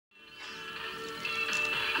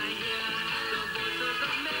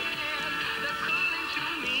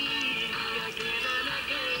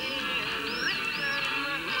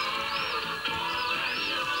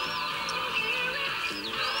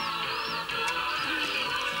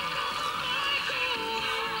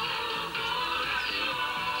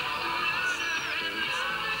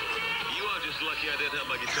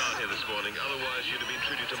this morning, otherwise you'd have been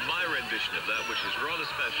treated to my rendition of that, which is rather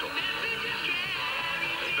special.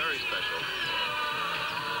 Very special.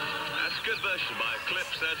 That's a good version by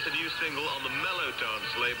Eclipse. That's a new single on the Mellow Dance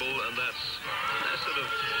label, and that's a sort of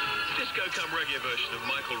disco cum reggae version of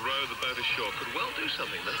Michael Rowe, The Boat Ashore. Could well do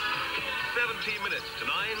something, though. 17 minutes to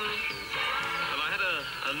 9. And I had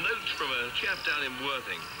a note from a chap down in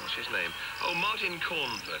Worthing. What's his name? Oh, Martin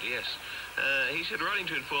Cornford, yes. He said, writing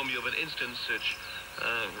to inform you of an instance which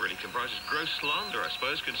really comprises gross slander, I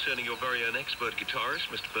suppose, concerning your very own expert guitarist,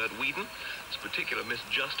 Mr. Bert Whedon. This particular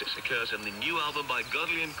misjustice occurs in the new album by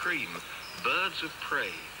Godley and Cream, Birds of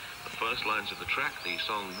Prey. The first lines of the track, the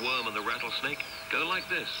song Worm and the Rattlesnake, go like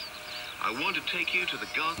this. I want to take you to the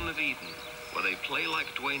Garden of Eden, where they play like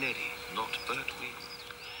Dwayne Eddy, not Bert Whedon.